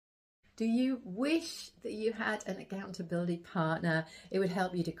Do you wish that you had an accountability partner? It would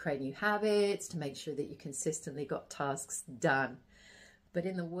help you to create new habits, to make sure that you consistently got tasks done. But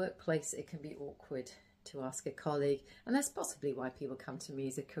in the workplace, it can be awkward to ask a colleague, and that's possibly why people come to me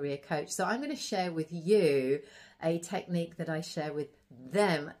as a career coach. So I'm going to share with you a technique that I share with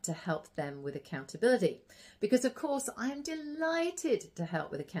them to help them with accountability. Because of course, I'm delighted to help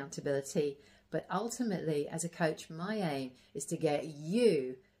with accountability, but ultimately as a coach, my aim is to get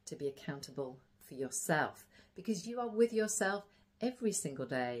you to be accountable for yourself, because you are with yourself every single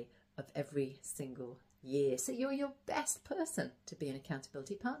day of every single year. So you're your best person to be an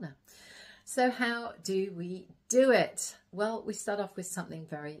accountability partner. So how do we do it? Well, we start off with something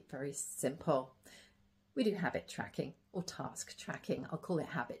very, very simple. We do habit tracking or task tracking. I'll call it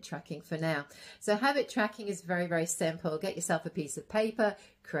habit tracking for now. So habit tracking is very, very simple. Get yourself a piece of paper,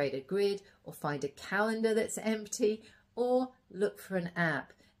 create a grid, or find a calendar that's empty, or look for an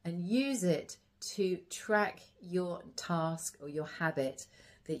app and use it to track your task or your habit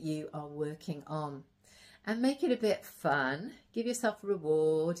that you are working on. And make it a bit fun. Give yourself a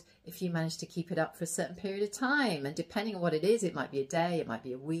reward if you manage to keep it up for a certain period of time. And depending on what it is, it might be a day, it might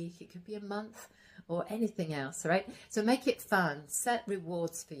be a week, it could be a month, or anything else, right? So make it fun. Set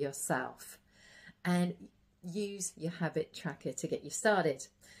rewards for yourself and use your habit tracker to get you started.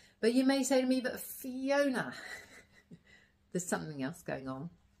 But you may say to me, but Fiona, there's something else going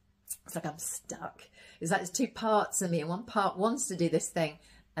on. It's like I'm stuck. It's like there's two parts of me, and one part wants to do this thing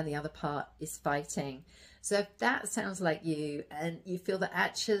and the other part is fighting. So if that sounds like you and you feel that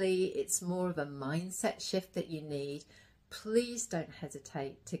actually it's more of a mindset shift that you need, please don't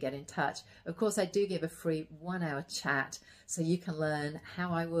hesitate to get in touch. Of course, I do give a free 1-hour chat so you can learn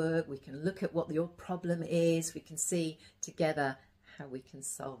how I work. We can look at what your problem is. We can see together how we can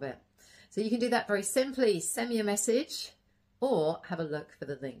solve it. So you can do that very simply. Send me a message or have a look for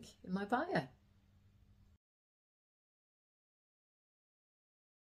the link in my bio.